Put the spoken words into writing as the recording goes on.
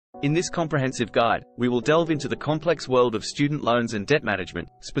In this comprehensive guide, we will delve into the complex world of student loans and debt management,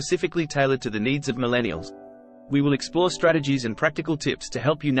 specifically tailored to the needs of millennials. We will explore strategies and practical tips to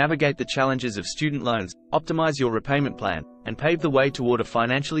help you navigate the challenges of student loans, optimize your repayment plan, and pave the way toward a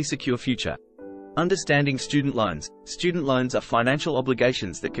financially secure future. Understanding student loans. Student loans are financial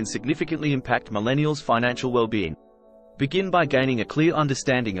obligations that can significantly impact millennials' financial well-being. Begin by gaining a clear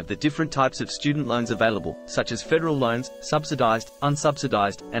understanding of the different types of student loans available, such as federal loans, subsidized,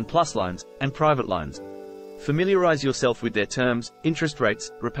 unsubsidized, and plus loans, and private loans. Familiarize yourself with their terms, interest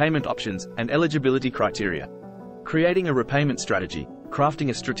rates, repayment options, and eligibility criteria. Creating a repayment strategy. Crafting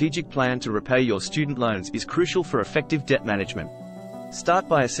a strategic plan to repay your student loans is crucial for effective debt management. Start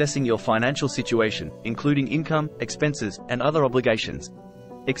by assessing your financial situation, including income, expenses, and other obligations.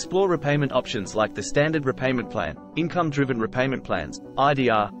 Explore repayment options like the standard repayment plan, income-driven repayment plans,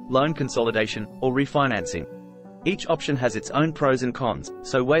 IDR, loan consolidation, or refinancing. Each option has its own pros and cons,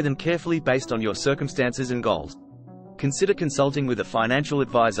 so weigh them carefully based on your circumstances and goals. Consider consulting with a financial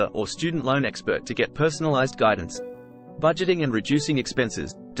advisor or student loan expert to get personalized guidance. Budgeting and reducing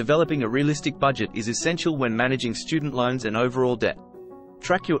expenses. Developing a realistic budget is essential when managing student loans and overall debt.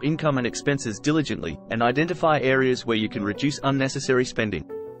 Track your income and expenses diligently, and identify areas where you can reduce unnecessary spending.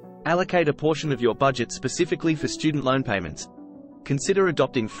 Allocate a portion of your budget specifically for student loan payments. Consider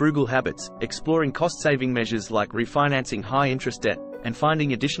adopting frugal habits, exploring cost-saving measures like refinancing high-interest debt, and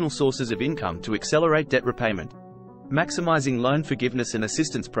finding additional sources of income to accelerate debt repayment. Maximizing loan forgiveness and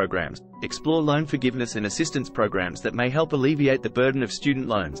assistance programs. Explore loan forgiveness and assistance programs that may help alleviate the burden of student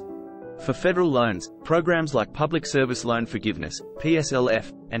loans. For federal loans, programs like Public Service Loan Forgiveness,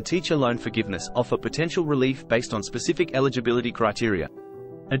 PSLF, and Teacher Loan Forgiveness offer potential relief based on specific eligibility criteria.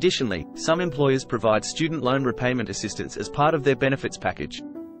 Additionally, some employers provide student loan repayment assistance as part of their benefits package.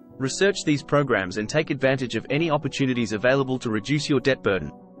 Research these programs and take advantage of any opportunities available to reduce your debt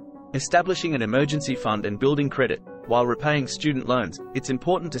burden. Establishing an emergency fund and building credit. While repaying student loans, it's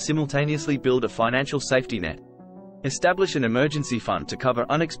important to simultaneously build a financial safety net. Establish an emergency fund to cover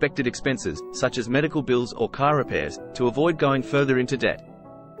unexpected expenses, such as medical bills or car repairs, to avoid going further into debt.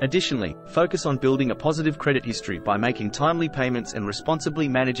 Additionally, focus on building a positive credit history by making timely payments and responsibly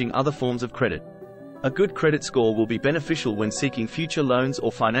managing other forms of credit. A good credit score will be beneficial when seeking future loans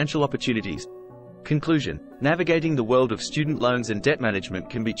or financial opportunities. Conclusion. Navigating the world of student loans and debt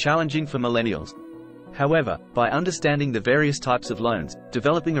management can be challenging for millennials. However, by understanding the various types of loans,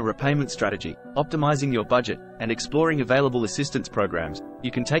 developing a repayment strategy, optimizing your budget, and exploring available assistance programs,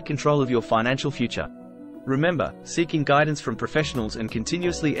 you can take control of your financial future. Remember, seeking guidance from professionals and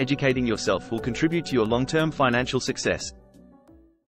continuously educating yourself will contribute to your long-term financial success.